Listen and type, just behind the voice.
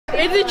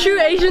It's the true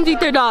Asians eat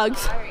their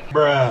dogs.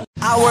 Bruh.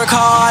 I work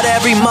hard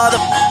every mother.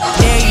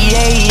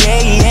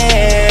 Yeah.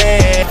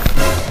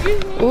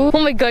 Oh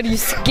my god, you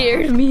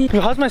scared me.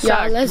 Yo, how's my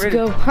sack? Yeah, let's Ready?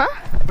 go. Huh?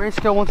 Rate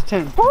scale 1 to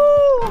 10. Woo!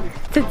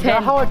 To 10. Is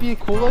that how I be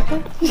cool like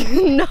that?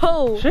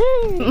 No.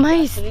 Jeez.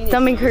 My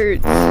stomach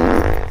hurts.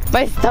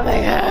 My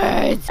stomach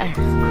hurts.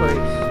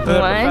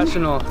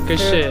 Professional. Good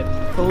shit.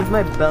 Hold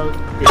my belt.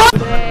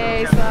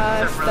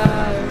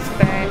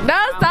 No,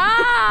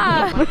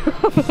 stop!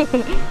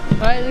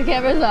 Alright, the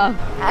camera's off.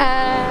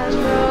 And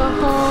the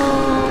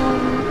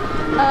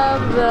home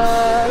of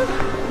the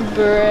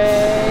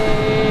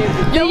brave.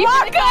 You're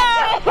welcome!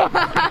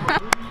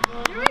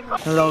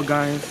 Hello,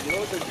 guys.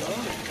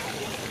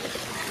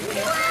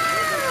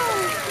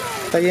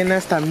 Está llena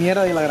esta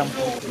mierda y la gran.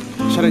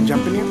 Should I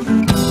jump in here?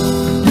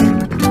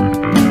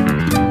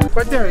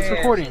 Right there, it's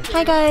recording.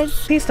 Hi guys.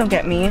 Please don't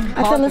get me.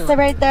 That's Alyssa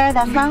right there.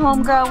 That's my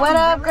homegirl. What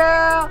up,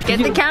 girl? Get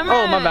the camera.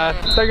 Oh, my bad.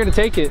 I thought you were gonna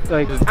take it.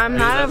 Like, I'm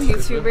not a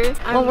YouTuber.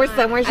 When we're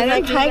somewhere, she's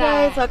like, hi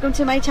guys, welcome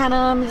to my channel.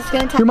 I'm just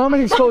gonna your mom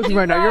is exposing you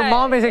right now. Your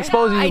mom is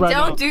exposing you right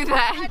now. I don't do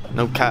that.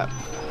 No cap.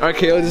 Alright,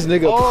 KO this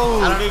nigga.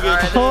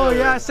 Oh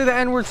yeah, I said the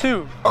N-word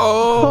too.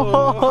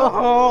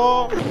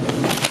 Oh.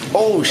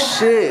 Oh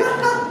shit.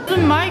 The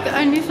mic,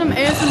 I need some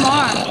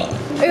ASMR.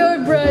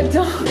 Ew, bro,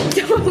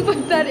 don't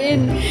put that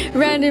in.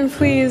 Random,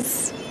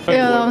 please. Ew,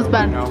 that was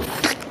bad.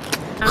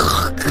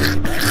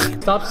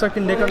 Stop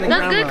sucking dick on the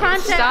That's camera. good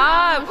content.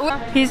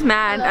 Stop. He's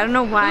mad. I don't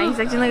know why. He's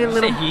acting like a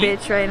little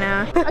bitch right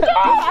now.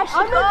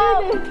 I'm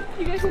not doing this.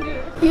 You guys can do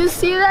it. You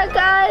see that,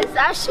 guys?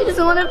 Ashley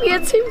doesn't want to be a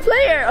team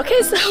player.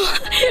 Okay, so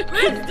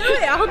let's do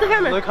it. I'll hold the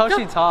camera. Look how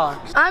she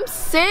talks. I'm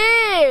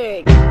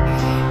sick.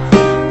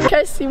 Can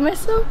I see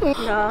myself? No.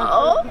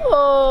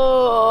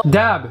 Oh.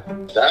 Dab.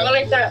 Dab?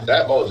 Like that.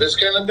 Dab? Oh, this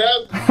kind of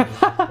dab?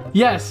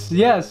 Yes.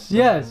 What's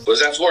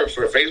that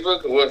for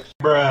Facebook or what?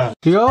 Bruh.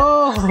 Yo.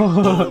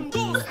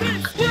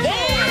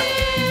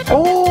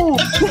 Oh.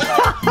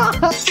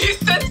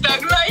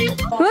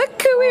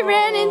 Look who we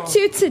ran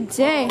into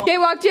today.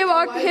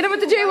 Jaywalk. Hit him with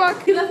the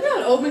jaywalk. He left me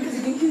on open because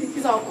he thinks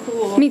he's all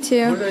cool. Me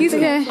too. He's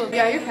okay.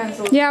 Yeah, you're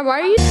canceled. Yeah,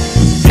 why are you?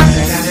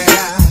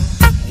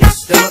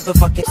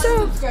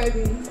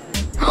 Subscribing.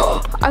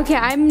 Okay,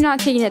 I'm not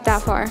taking it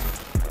that far.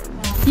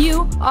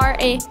 You are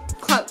a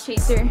clout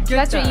chaser.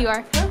 That's what you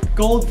are.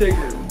 Gold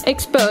digger.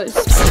 Exposed.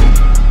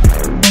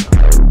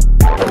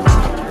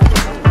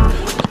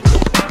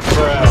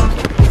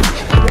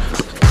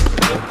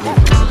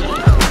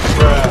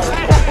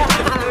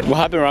 What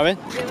happened, Robin?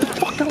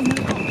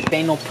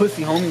 Ain't no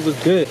pussy, homie. Was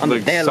good. I'm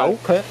like, damn so?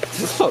 cut.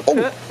 So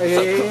cut.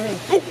 Hey.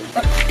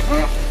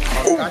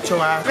 Got your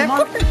ass. Come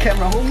on,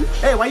 camera, homie.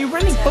 Hey, why you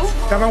running, fool?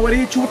 Come on, what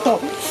hit you with the?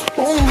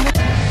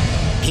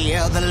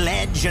 Hear the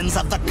legends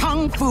of the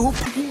kung fu.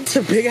 It's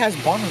a big ass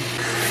bomb.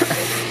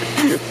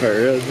 For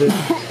real, dude.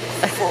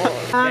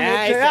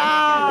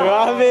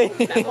 Robin.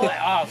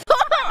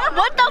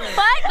 What the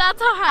fuck?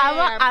 That's how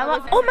I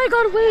want. Oh my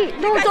god, wait.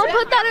 No, don't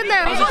put that in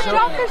there.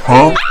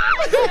 Huh?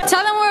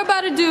 Tell them what we're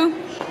about to do.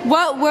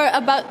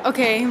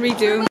 Okay,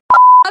 redo.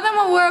 Tell them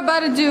what we're about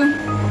to do.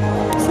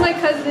 It's my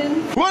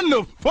cousin. What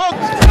the fuck?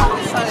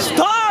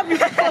 Stop, you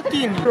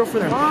fucking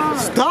girlfriend.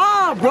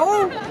 Stop,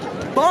 bro.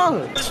 Fuck.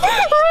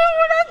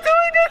 We're not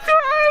doing this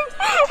right.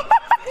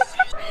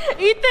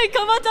 Ethan,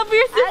 come on top of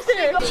your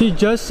sister. She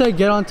just said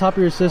get on top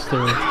of your sister.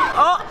 I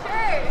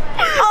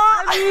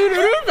mean, it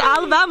is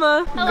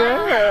Alabama.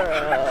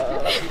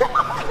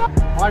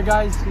 Alright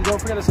guys, don't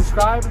forget to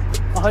subscribe.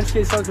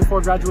 100K subs before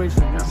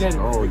graduation. Get it.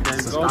 Oh,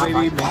 let's go,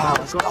 baby.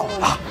 Let's go.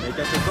 Make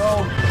that shit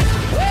go.